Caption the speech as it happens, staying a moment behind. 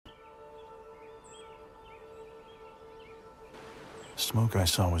Smoke I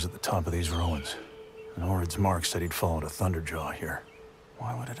saw was at the top of these ruins. And Orid's mark said he'd followed a Thunderjaw here.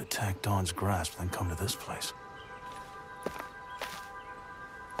 Why would it attack Dawn's Grasp, then come to this place?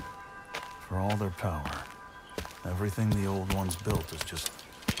 For all their power, everything the Old Ones built is just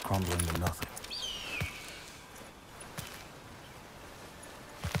crumbling to nothing.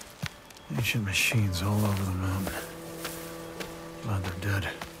 Ancient machines all over the mountain. Glad they're dead.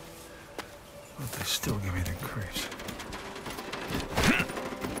 But they still give me the creeps.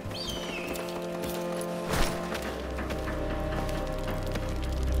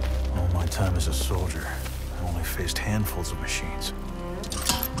 All my time as a soldier, I only faced handfuls of machines.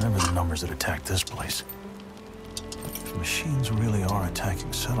 Never the numbers that attacked this place. If machines really are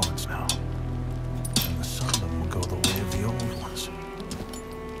attacking settlements now, then the some of them will go the way of the old ones.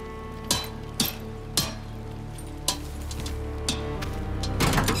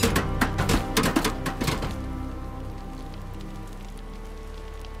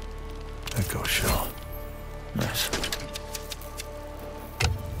 Echo shell. Nice.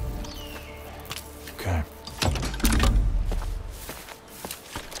 Okay.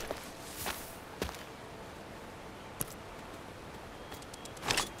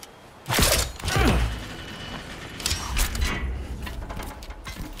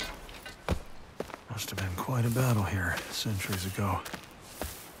 Must have been quite a battle here centuries ago.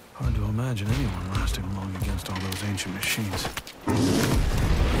 Hard to imagine anyone lasting long against all those ancient machines.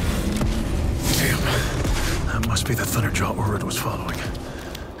 Damn. That must be the Thunderjaw Orid was following.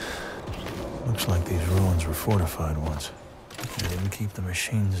 Looks like these ruins were fortified once. They didn't keep the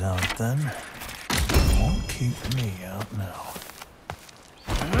machines out then. They won't keep me out now.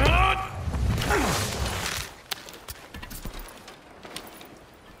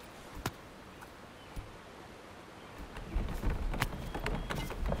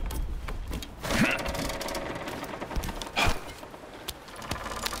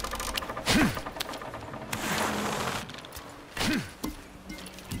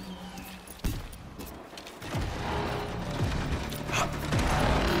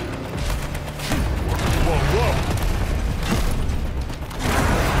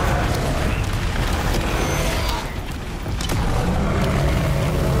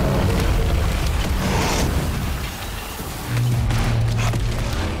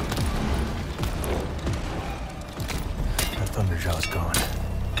 Thunderjaw's gone.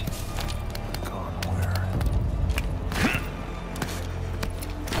 Gone where?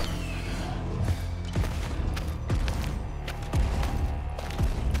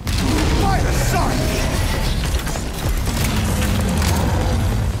 By the sun!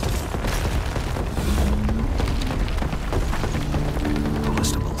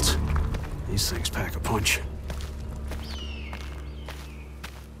 Ballista bolts. These things pack a punch.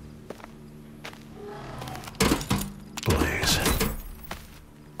 Blaze.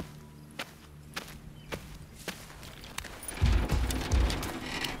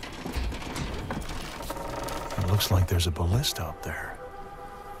 It looks like there's a ballista up there.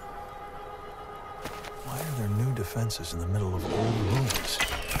 Why are there new defenses in the middle of old ruins?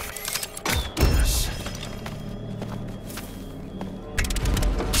 Yes.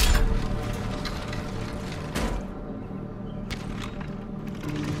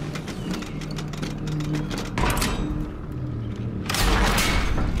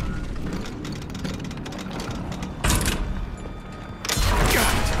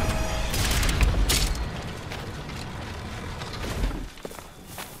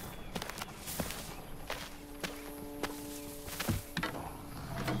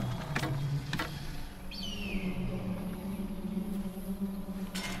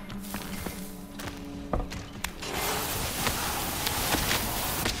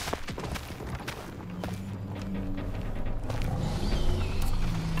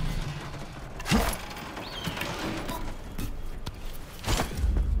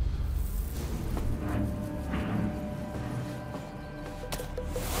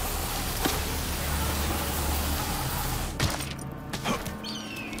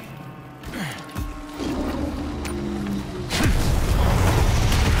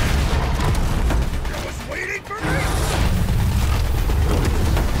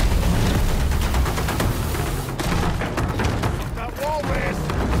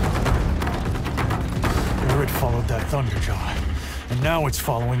 Followed that Thunderjaw, and now it's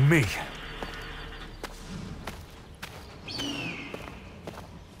following me.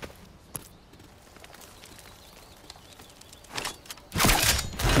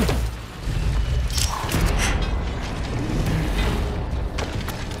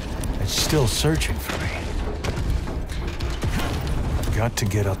 It's still searching for me. I've got to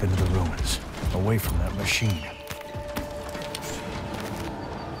get up into the ruins, away from that machine.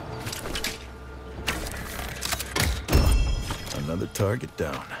 Another target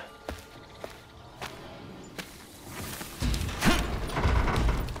down.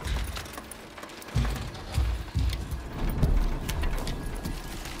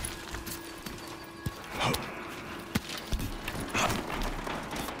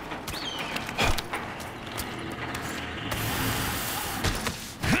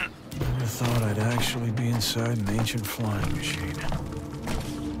 Never thought I'd actually be inside an ancient flying machine.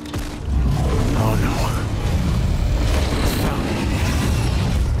 Oh no.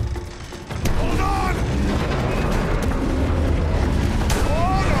 Hold on! Hold on!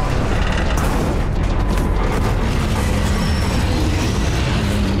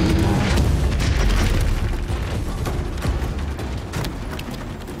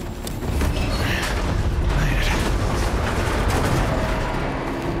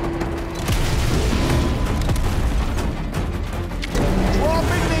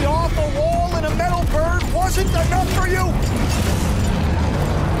 Dropping me off a wall in a metal bird wasn't enough for you?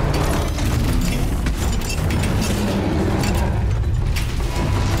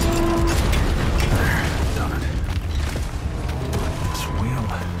 Done it. This wheel,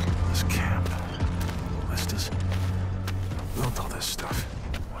 this camp, ballistas. Built all this stuff.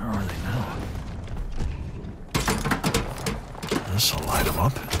 Where are they now? This'll light them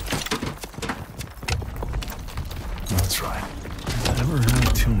up. That's right. Never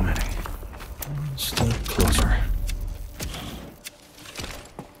had too many. One step closer.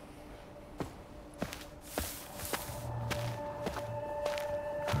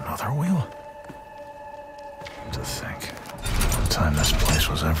 Another wheel? To think. One time this place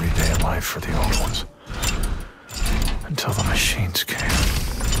was everyday life for the old ones. Until the machines came.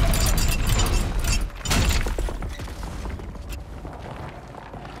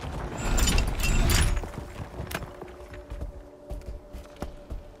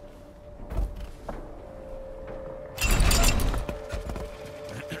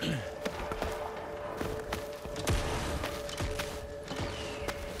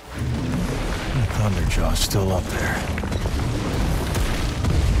 Thunderjaw's still up there.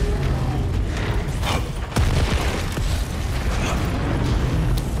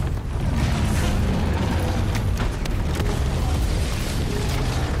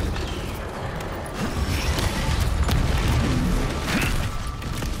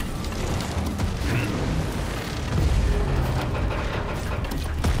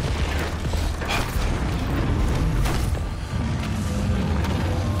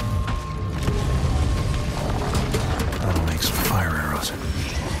 That'll make some fire arrows.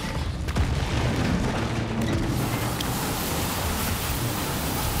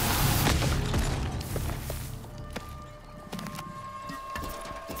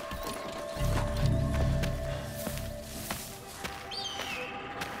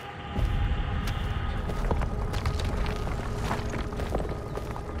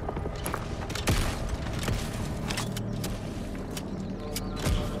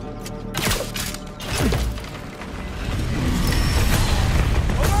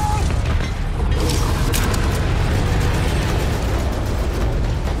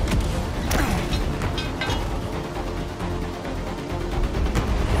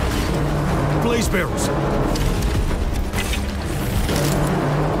 Blaze barrels.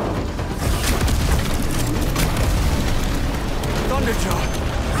 Thunderjaw.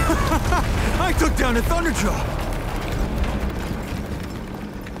 I took down a Thunderjaw.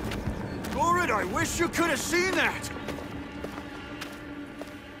 Gorin, I wish you could have seen that!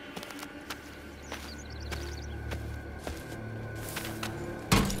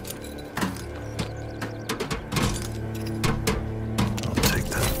 I'll take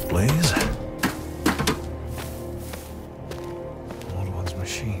that blaze. Old ones'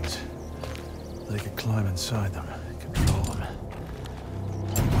 machines. They could climb inside them, control them.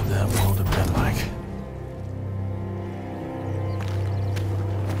 What would that world have been like?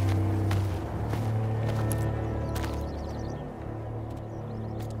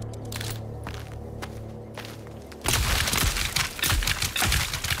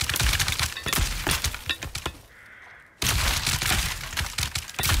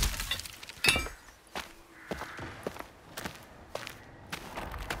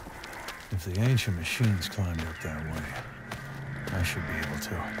 If the ancient machines climbed up that way, I should be able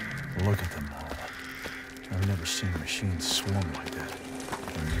to. Look at them all. I've never seen machines swarm like that.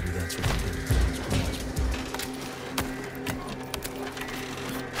 Or maybe that's what they did at those planets.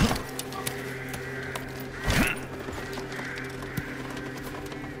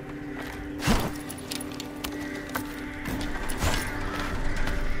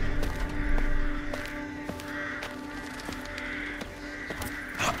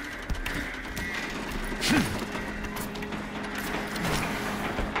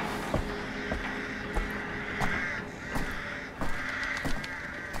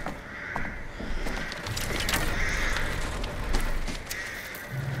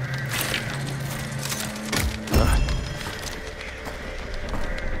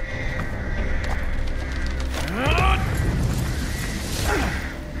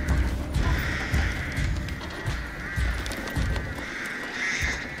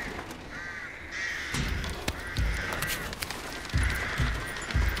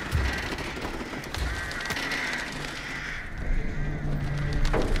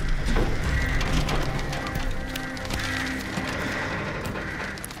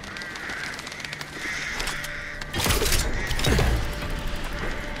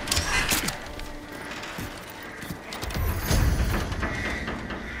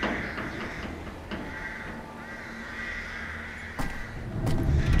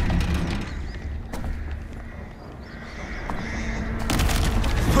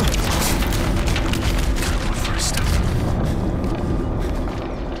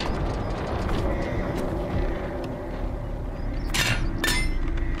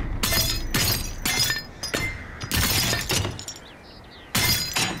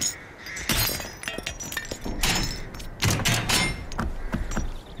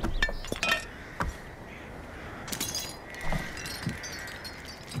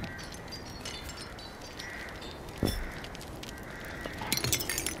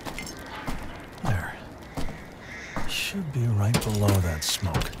 below that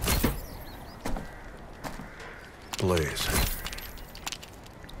smoke? Blaze.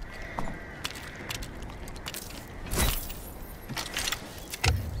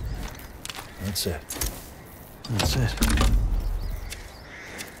 That's it. That's it.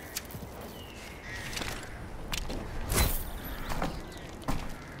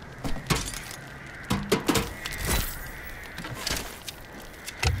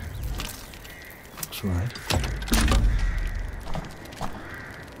 Looks right.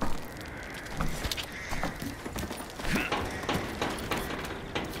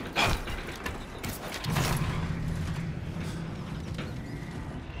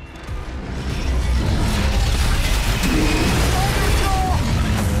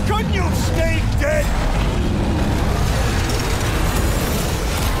 Couldn't you stay dead?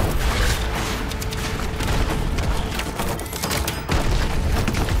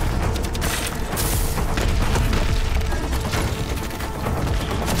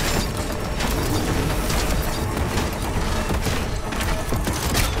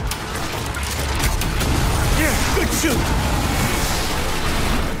 Yeah, good shoot.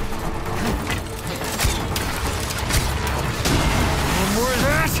 One more of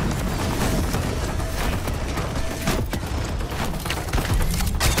that.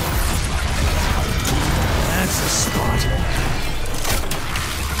 That's the spot.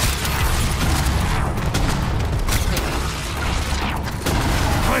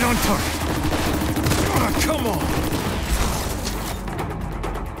 Right on target. Ah, come on.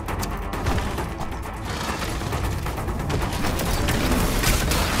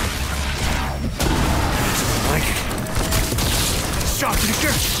 That's what I like it. Shot to the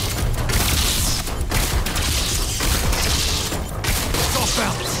church. It's off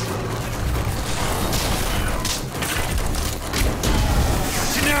balance. Got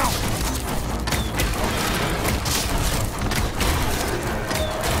you now.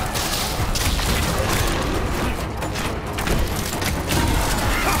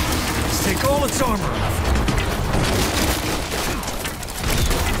 Ha! Let's take all its armor off.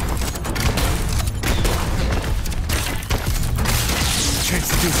 Chance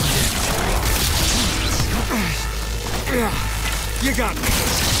to do some damage. Yeah, you got me.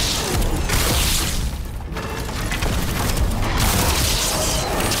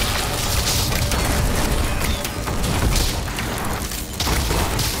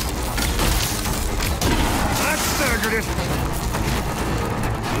 That staggered it.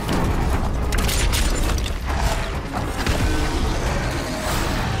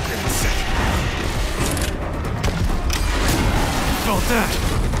 Give me a second. Felt that.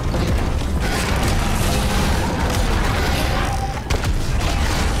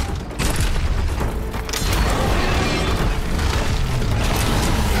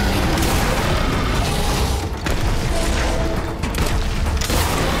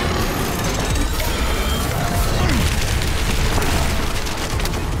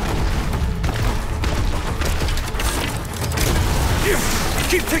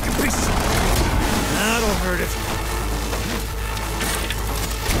 Keep taking pieces. That'll hurt it.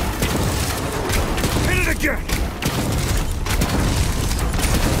 Hit it again.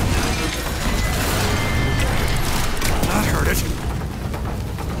 That hurt it.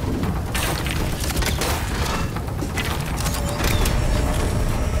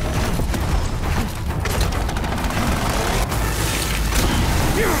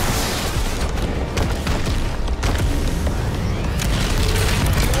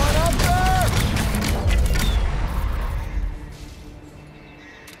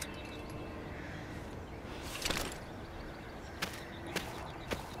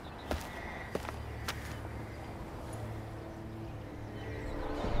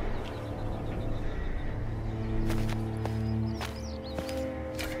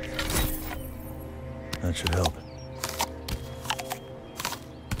 That should help.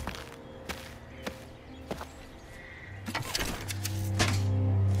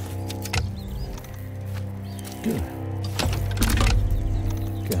 Good.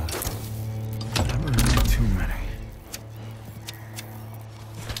 Got it. Never had too many.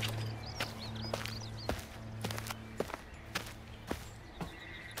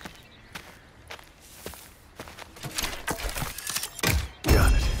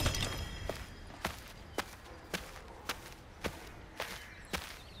 Got it.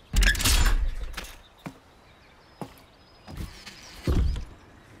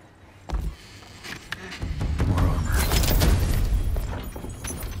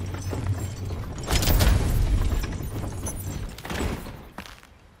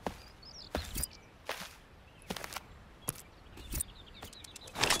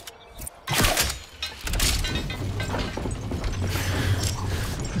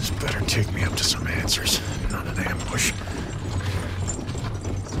 This better take me up to some answers, not an ambush.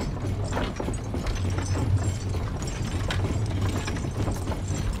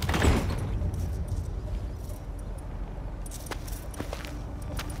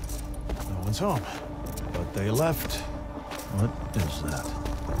 No one's home, but they left. What is that?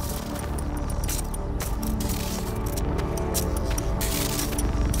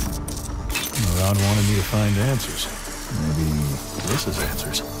 Rod wanted me to find answers. Maybe this is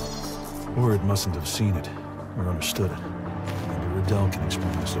answers. Word mustn't have seen it, or understood it. Maybe Riddell can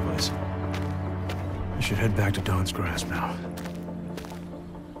explain this device. I should head back to Dawn's Grasp now.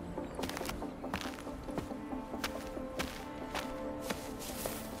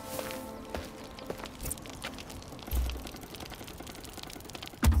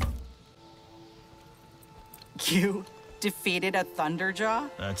 You defeated a Thunderjaw?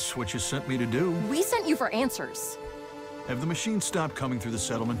 That's what you sent me to do. We sent you for answers. Have the machines stopped coming through the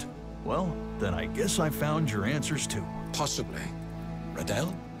settlement? Well, then I guess I found your answers too. Possibly.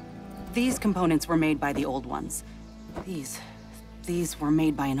 Riddell? These components were made by the old ones. These were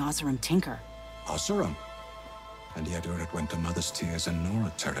made by an Oseram tinker. Oseram? And yet Uruk went to Mother's Tears in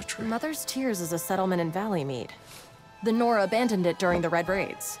Nora territory. Mother's Tears is a settlement in Valleymead. The Nora abandoned it during the Red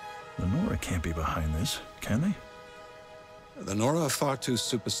Raids. The Nora can't be behind this, can they? The Nora are far too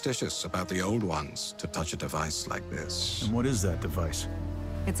superstitious about the old ones to touch a device like this. And what is that device?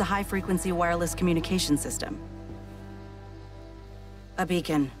 It's a high-frequency wireless communication system. A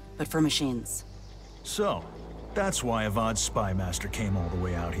beacon, but for machines. So, that's why Avad's spy master came all the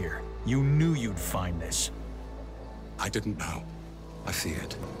way out here. You knew you'd find this. I didn't know. I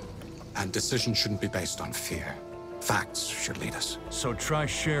feared. And decisions shouldn't be based on fear. Facts should lead us. So try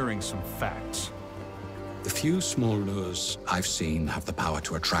sharing some facts. The few small lures I've seen have the power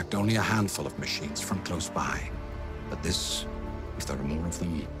to attract only a handful of machines from close by. But this, if there are more of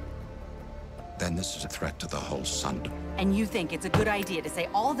them, then this is a threat to the whole Sundom. And you think it's a good idea to say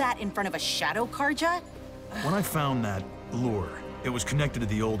all that in front of a Shadow Karja? When I found that lure, it was connected to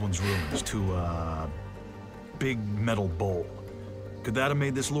the old one's ruins, to a big metal bowl. Could that have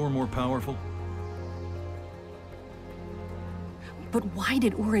made this lure more powerful? But why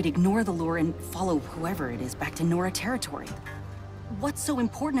did Urid ignore the lure and follow whoever it is back to Nora territory? What's so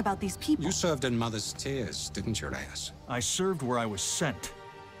important about these people? You served in Mother's Tears, didn't you, Reyes? I served where I was sent.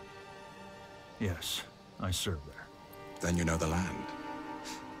 Yes, I served there. Then you know the land.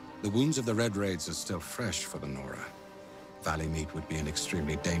 The wounds of the Red Raids are still fresh for the Nora. Valleymead would be an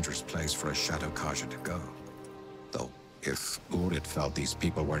extremely dangerous place for a Shadow Karja to go. Though, if Urid felt these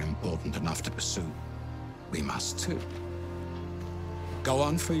people were important enough to pursue, we must too. Go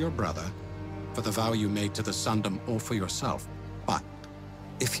on for your brother, for the vow you made to the Sundom, or for yourself. But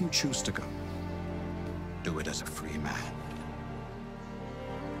if you choose to go, do it as a free man.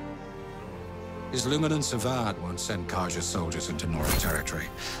 His Luminance Avad won't send Karja soldiers into Nora territory,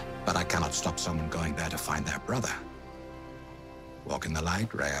 but I cannot stop someone going there to find their brother. Walk in the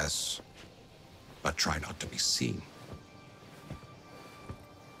light, Reyes, but try not to be seen.